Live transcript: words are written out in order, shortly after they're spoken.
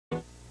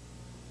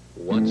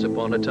Once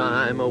upon a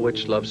time, a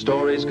witch loved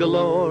stories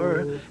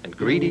galore, and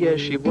greedy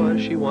as she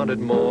was, she wanted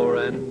more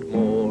and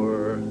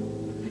more.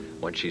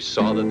 When she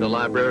saw that the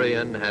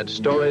librarian had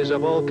stories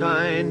of all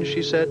kinds,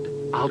 she said,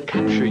 "I'll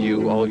capture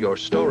you, all your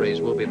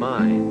stories will be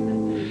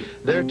mine."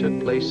 There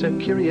took place a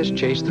curious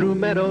chase through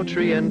meadow,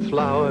 tree, and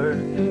flower,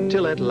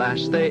 till at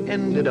last they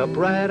ended up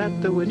right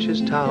at the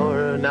witch's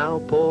tower. Now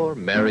poor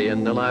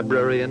Marian, the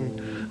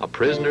librarian, a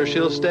prisoner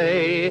she'll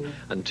stay,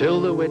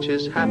 until the witch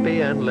is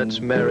happy and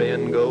lets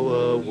Marian go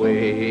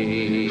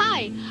away.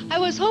 Hi, I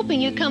was hoping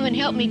you'd come and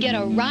help me get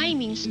a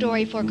rhyming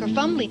story for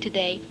Kerfumbly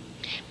today.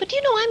 But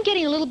you know, I'm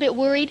getting a little bit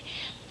worried.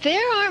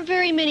 There aren't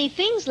very many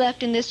things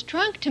left in this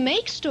trunk to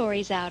make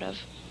stories out of.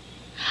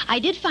 I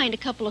did find a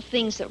couple of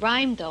things that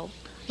rhymed, though.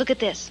 Look at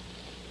this.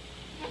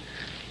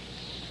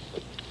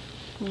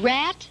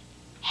 Rat,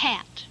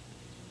 hat.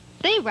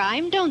 They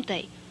rhyme, don't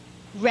they?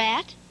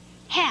 Rat,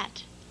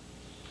 hat.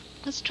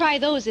 Let's try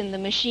those in the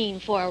machine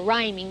for a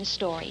rhyming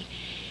story.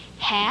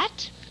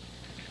 Hat,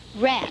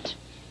 rat.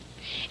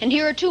 And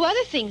here are two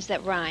other things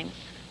that rhyme.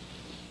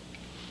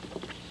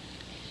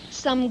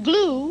 Some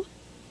glue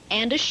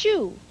and a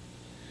shoe.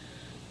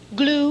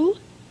 Glue,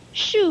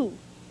 shoe.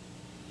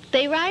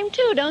 They rhyme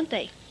too, don't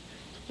they?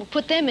 We'll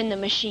put them in the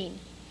machine.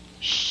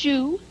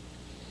 Shoe,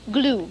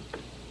 glue.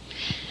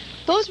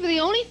 Those were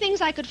the only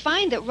things I could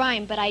find that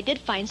rhyme, but I did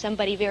find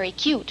somebody very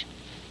cute.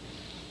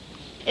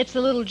 It's the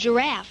little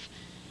giraffe.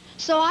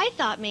 So I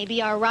thought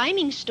maybe our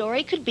rhyming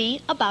story could be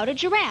about a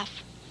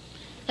giraffe.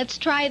 Let's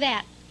try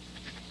that.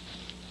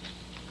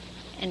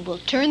 And we'll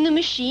turn the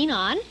machine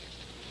on.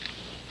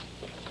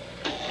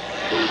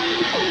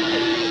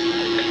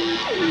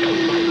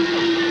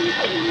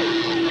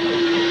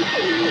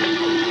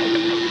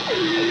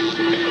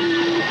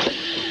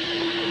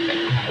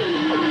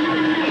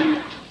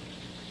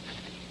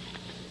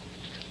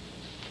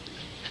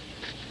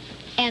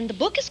 And the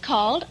book is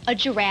called A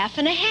Giraffe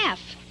and a Half.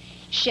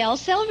 Shel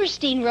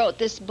Silverstein wrote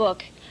this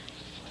book.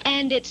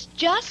 And it's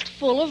just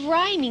full of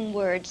rhyming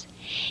words.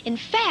 In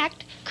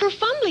fact,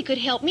 Kerfumbly could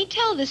help me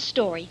tell this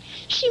story.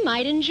 She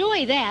might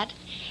enjoy that.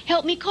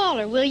 Help me call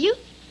her, will you?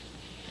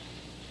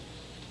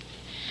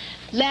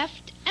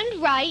 Left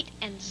and right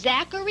and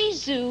Zachary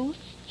Zoo,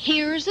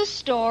 here's a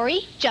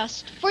story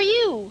just for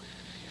you.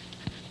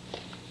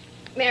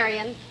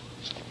 Marian,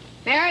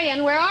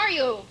 where are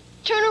you?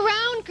 Turn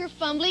around,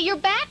 Kerfumbly, you're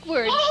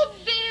backwards. Oh,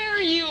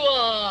 there you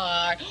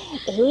are.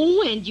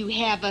 Oh, and you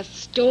have a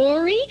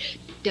story?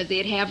 Does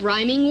it have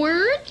rhyming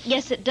words?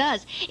 Yes, it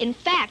does. In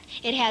fact,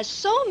 it has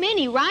so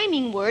many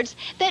rhyming words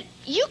that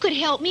you could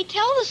help me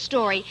tell the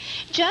story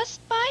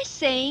just by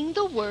saying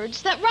the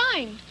words that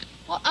rhyme.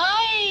 Well,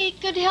 I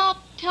could help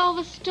tell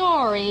the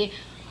story.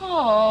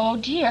 Oh,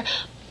 dear.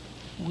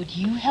 Would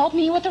you help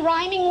me with the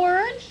rhyming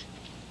words?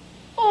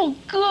 Oh,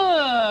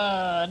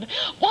 good.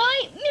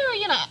 Why,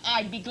 Marian,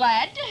 I'd be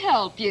glad to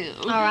help you.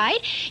 All right.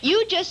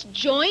 You just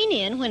join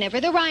in whenever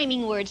the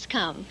rhyming words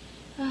come.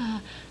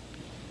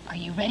 Are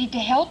you ready to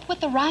help with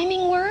the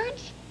rhyming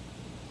words?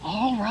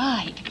 All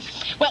right.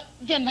 Well,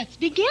 then let's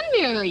begin,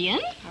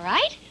 Marian. All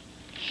right.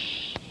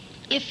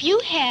 If you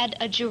had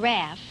a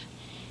giraffe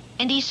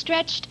and he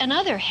stretched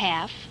another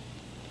half,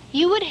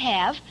 you would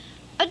have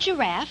a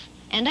giraffe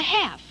and a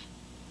half.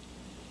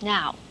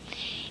 Now,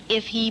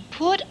 if he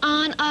put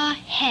on a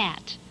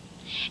hat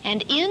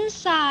and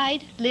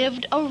inside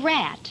lived a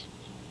rat,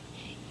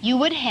 you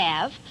would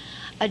have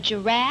a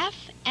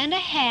giraffe and a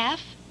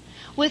half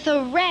with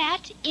a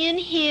rat in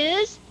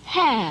his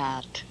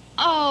Hat.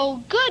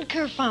 Oh, good,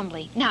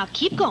 Kerfumbly. Now,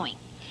 keep going.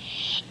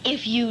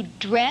 If you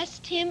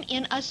dressed him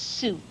in a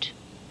suit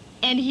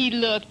and he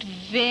looked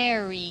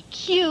very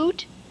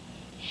cute,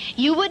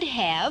 you would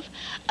have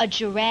a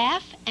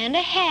giraffe and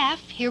a half,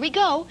 here we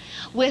go,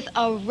 with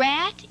a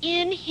rat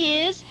in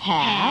his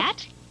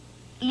hat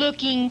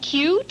looking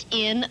cute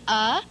in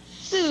a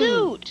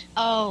suit.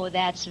 Oh,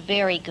 that's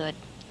very good.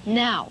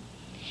 Now,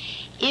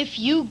 if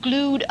you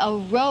glued a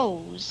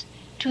rose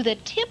to the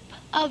tip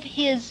of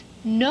his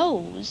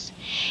nose,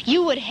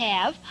 you would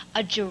have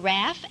a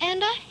giraffe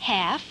and a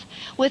half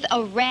with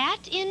a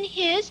rat in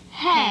his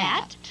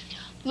hat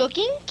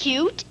looking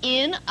cute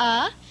in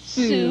a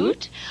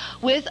suit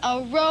with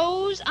a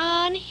rose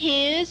on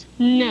his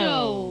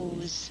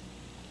nose.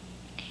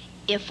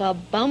 If a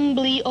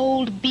bumbly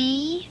old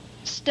bee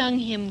stung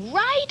him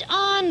right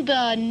on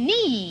the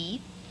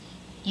knee,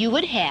 you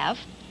would have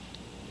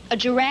a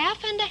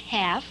giraffe and a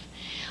half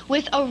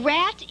with a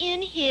rat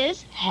in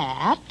his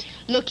hat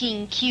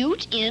looking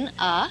cute in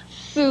a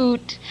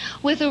suit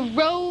with a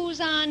rose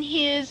on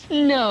his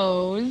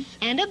Nose.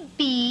 and a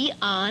bee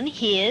on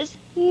his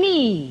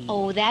Knee.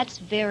 Oh, that's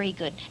very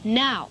good.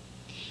 Now,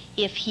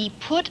 if he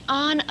put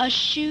on a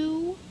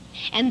shoe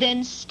and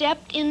then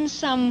stepped in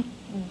some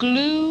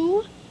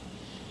glue,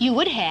 you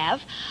would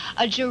have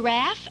a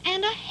giraffe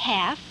and a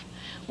half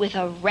with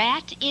a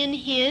rat in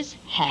his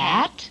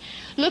hat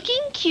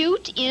looking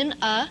cute in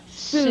a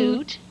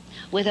suit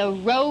with a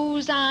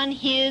rose on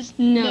his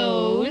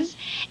nose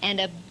and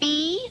a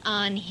bee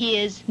on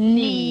his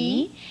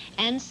knee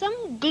and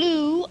some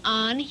glue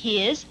on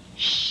his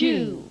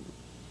shoe.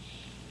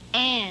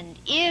 And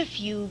if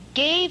you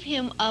gave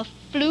him a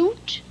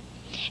flute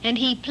and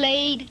he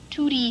played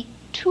tooty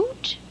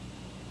toot,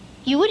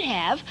 you would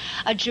have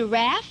a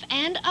giraffe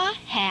and a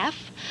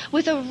half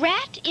with a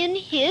rat in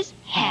his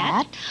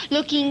hat,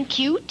 looking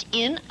cute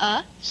in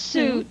a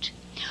suit,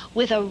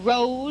 with a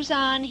rose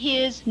on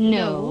his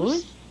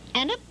nose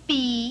and a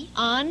bee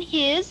on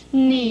his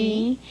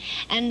knee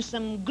and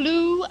some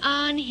glue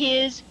on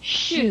his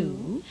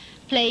shoe,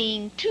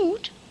 playing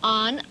toot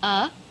on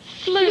a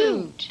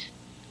flute.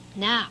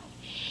 Now,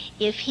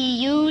 if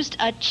he used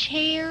a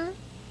chair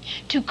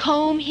to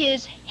comb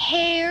his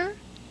hair,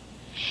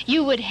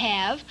 you would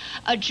have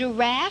a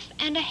giraffe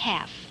and a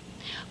half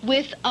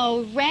with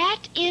a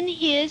rat in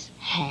his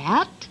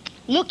hat,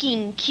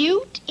 looking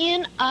cute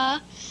in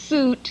a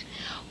suit,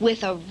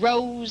 with a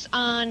rose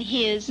on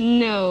his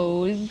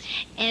nose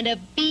and a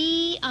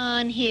bee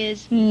on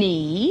his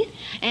knee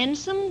and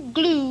some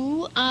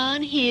glue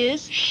on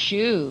his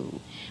shoe,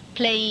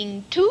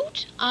 playing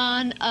toot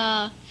on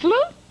a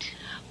flute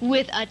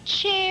with a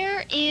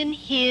chair in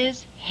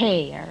his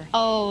hair.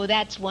 Oh,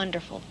 that's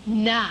wonderful.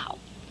 Now,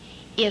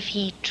 if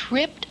he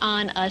tripped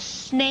on a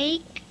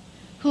snake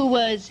who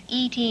was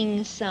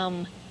eating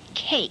some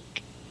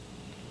cake,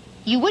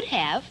 you would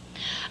have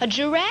a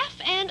giraffe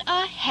and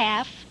a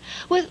half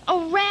with a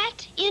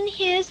rat in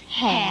his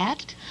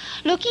hat,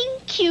 looking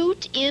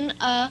cute in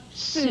a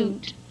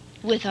suit,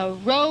 with a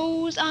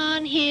rose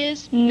on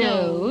his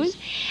nose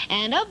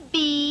and a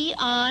bee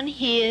on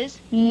his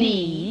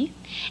knee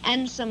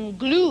and some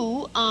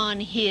glue on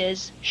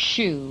his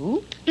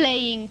shoe,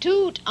 playing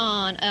toot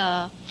on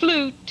a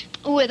flute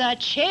with a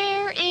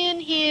chair in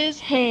his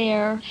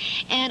hair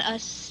and a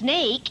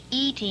snake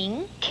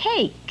eating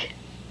cake.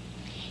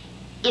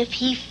 If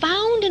he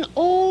found an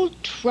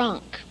old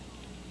trunk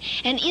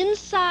and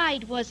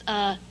inside was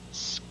a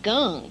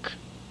skunk,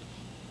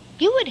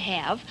 you would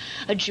have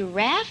a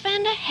giraffe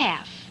and a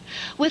half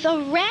with a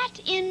rat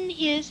in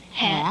his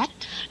hat,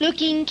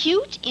 looking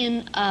cute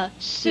in a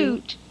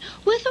suit,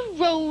 with a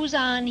rose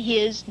on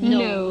his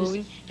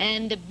nose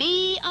and a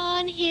bee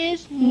on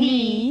his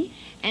knee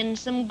and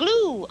some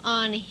glue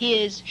on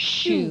his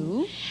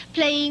shoe,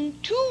 playing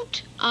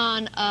toot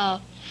on a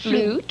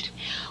flute,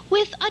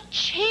 with a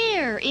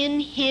chair in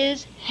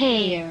his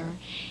hair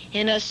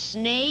and a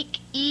snake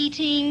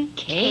eating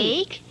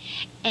cake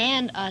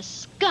and a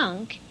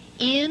skunk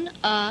in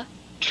a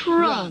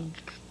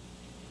trunk.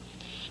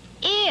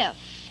 If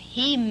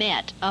he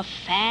met a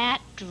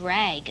fat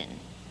dragon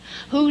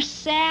who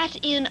sat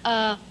in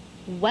a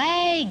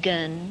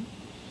wagon,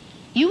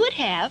 you would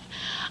have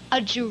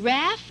a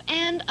giraffe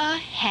and a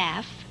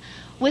half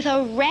with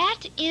a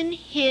rat in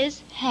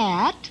his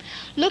hat,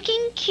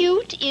 looking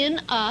cute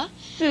in a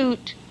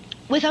suit,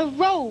 with a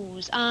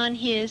rose on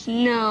his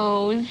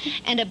nose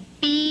and a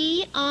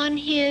bee on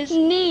his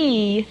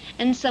knee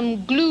and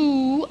some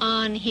glue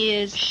on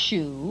his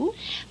shoe,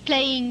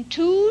 playing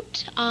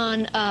toot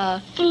on a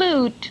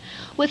flute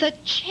with a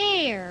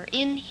chair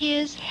in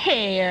his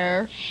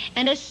hair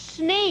and a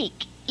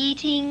snake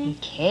eating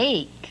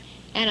cake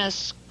and a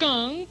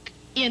skunk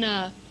in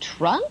a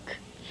trunk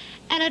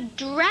and a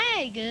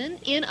dragon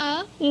in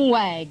a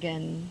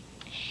wagon.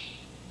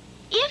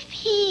 If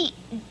he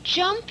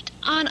jumped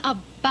on a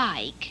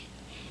bike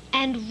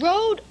and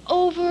rode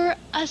over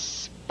a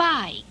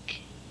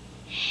spike,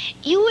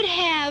 you would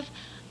have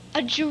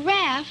a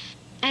giraffe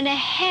and a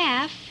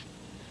half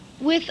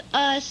with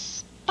a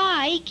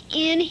spike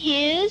in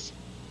his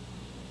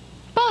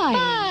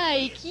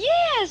bike.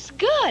 Yes,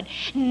 good.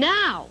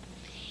 Now,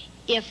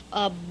 if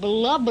a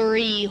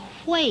blubbery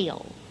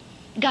whale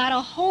got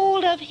a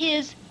hold of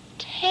his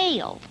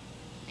tail,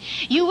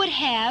 you would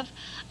have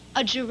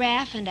a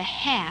giraffe and a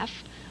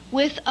half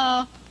with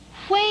a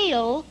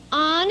whale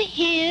on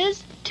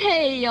his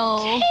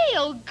tail.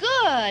 Tail,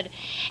 good.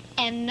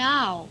 And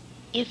now,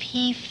 if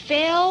he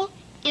fell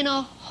in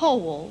a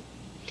hole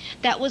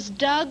that was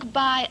dug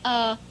by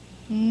a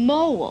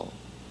mole,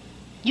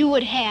 you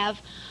would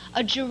have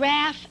a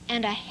giraffe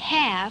and a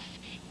half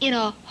in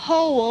a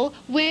hole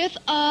with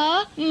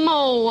a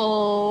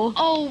mole.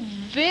 Oh,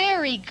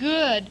 very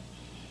good.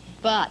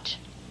 But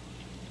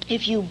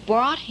if you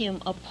brought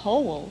him a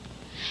pole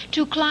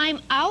to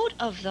climb out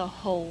of the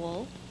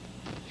hole,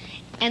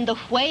 and the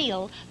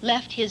whale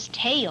left his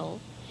tail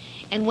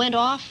and went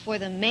off for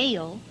the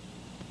mail,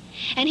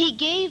 and he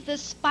gave the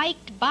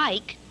spiked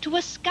bike to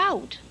a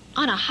scout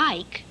on a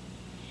hike,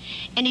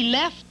 and he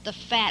left the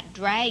fat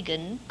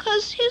dragon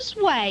 'cause his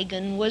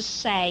wagon was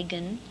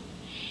sagging,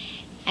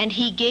 and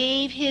he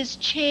gave his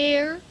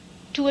chair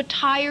to a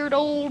tired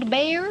old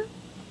bear,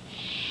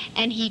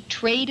 and he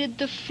traded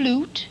the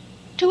flute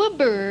to a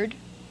bird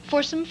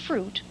for some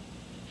fruit,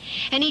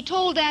 and he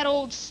told that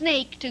old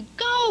snake to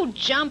go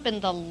jump in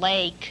the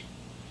lake,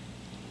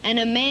 and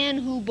a man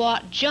who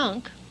bought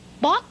junk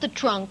bought the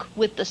trunk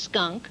with the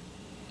skunk,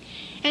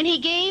 and he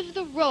gave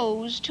the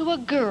rose to a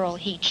girl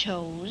he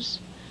chose,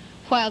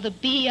 while the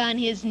bee on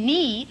his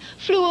knee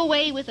flew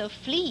away with a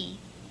flea,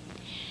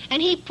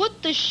 and he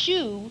put the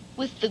shoe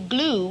with the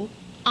glue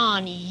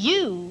on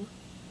you,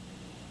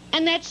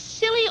 And that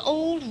silly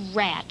old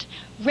rat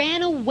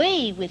ran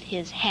away with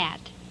his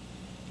hat.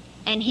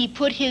 And he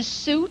put his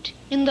suit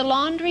in the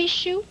laundry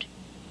chute.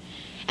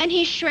 And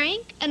he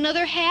shrank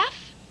another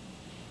half.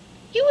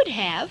 You would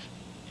have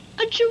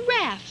a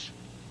giraffe.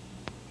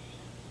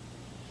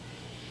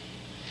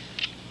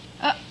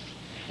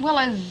 Well,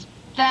 is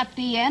that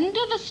the end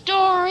of the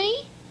story?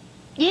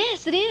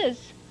 Yes, it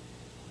is.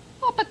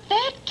 Oh, but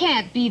that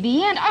can't be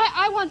the end.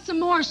 I want some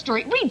more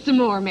story. Read some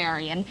more,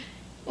 Marion.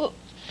 Well,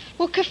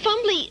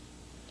 Kerfumbly,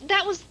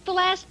 that was the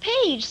last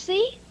page,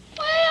 see?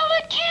 Well,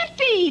 it can't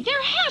be.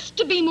 There has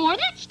to be more.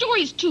 That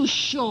story's too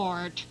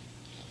short.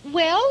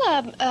 Well,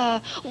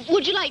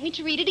 would you like me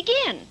to read it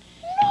again?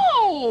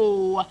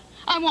 No!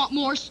 I want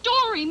more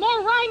story,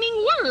 more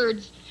rhyming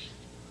words.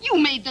 You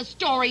made the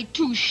story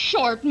too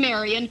short,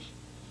 Marion.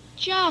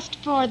 Just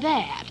for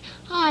that,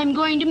 I'm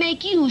going to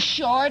make you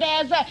short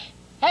as a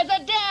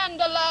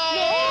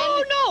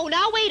dandelion. No,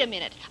 now wait a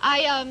minute.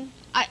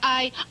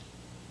 I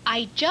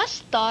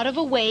just thought of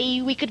a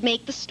way we could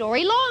make the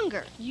story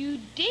longer. You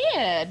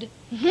did?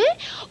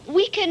 Mm-hmm.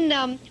 We can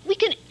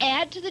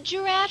add to the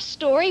giraffe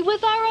story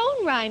with our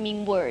own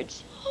rhyming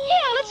words.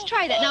 Yeah, let's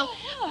try that. Now,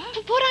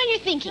 put on your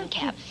thinking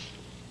cap.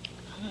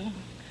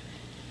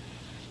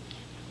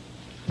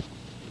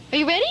 Are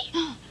you ready?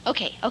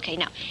 Okay,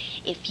 now,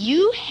 if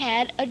you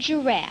had a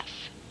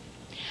giraffe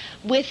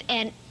with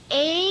an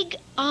egg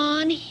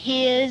on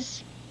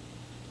his...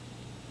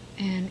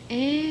 An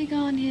egg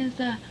on his,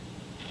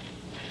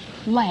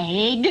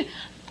 leg.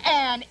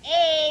 An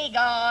egg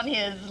on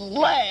his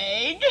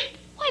leg.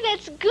 Why,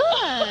 that's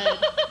good.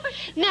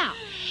 Now,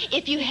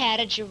 if you had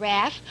a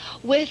giraffe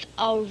with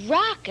a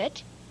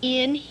rocket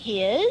in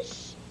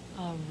his...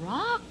 A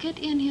rocket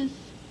in his...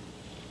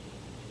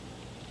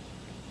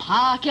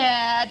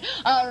 pocket.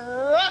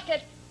 A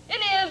rocket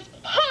in his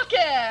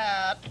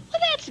pocket.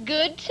 Well, that's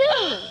good,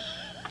 too.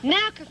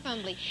 Now,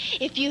 Kerfumbly,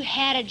 if you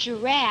had a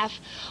giraffe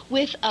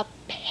with a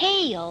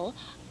pail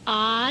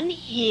on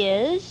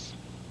his...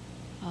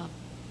 A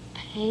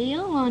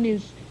pail on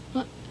his...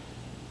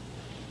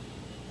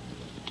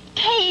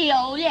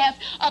 tail, yes.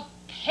 A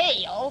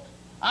pail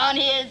on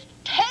his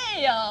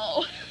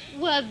tail.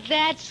 Well,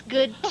 that's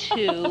good,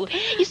 too.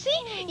 You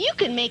see, you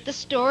can make the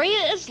story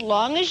as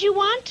long as you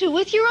want to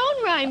with your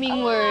own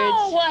rhyming words.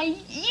 Oh, why,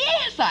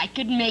 yes, I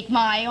could make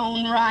my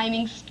own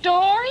rhyming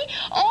story.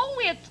 Oh,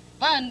 it's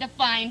fun to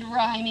find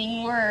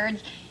rhyming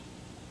words.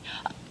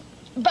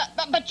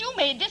 But you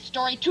made this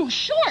story too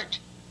short.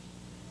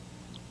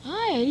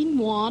 I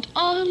want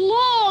a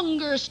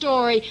longer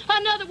story.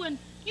 Another one.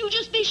 You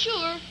just be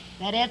sure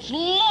that it's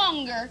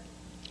longer.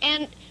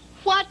 And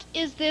what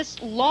is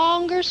this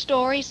longer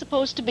story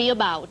supposed to be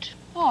about?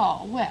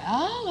 Oh,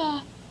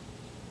 well,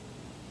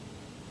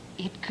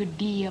 it could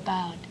be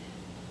about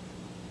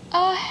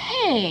a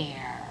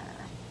hare.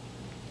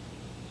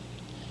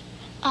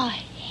 A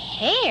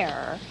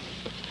hare?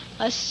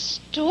 A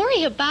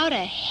story about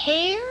a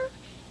hare?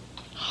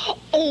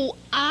 Oh,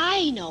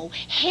 I know.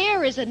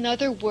 Hare is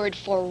another word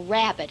for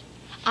rabbit.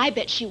 I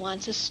bet she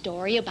wants a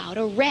story about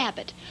a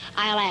rabbit.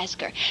 I'll ask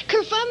her.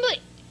 Kerfumbly?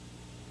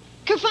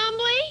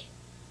 Kerfumbly?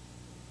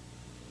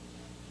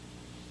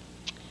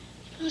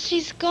 Oh,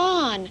 she's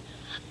gone.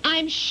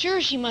 I'm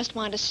sure she must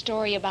want a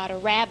story about a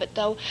rabbit,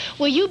 though.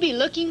 Will you be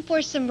looking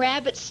for some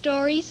rabbit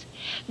stories?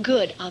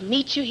 Good. I'll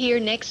meet you here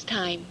next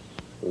time.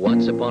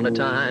 Once upon a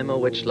time, a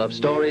witch loved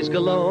stories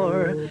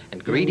galore,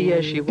 and greedy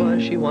as she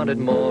was, she wanted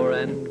more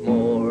and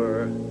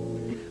more.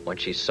 When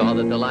she saw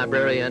that the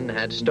librarian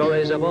had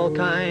stories of all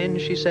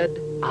kinds, she said,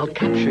 "I'll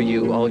capture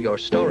you, all your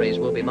stories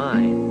will be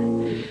mine."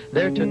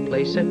 There took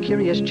place a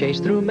curious chase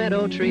through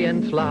meadow, tree,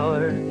 and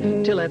flower,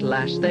 till at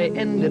last they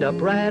ended up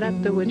right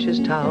at the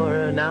witch's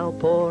tower. Now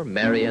poor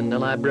Marian, the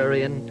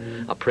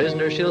librarian, a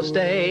prisoner she'll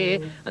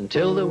stay,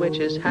 until the witch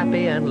is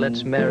happy and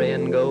lets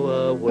Marian go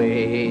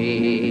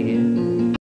away.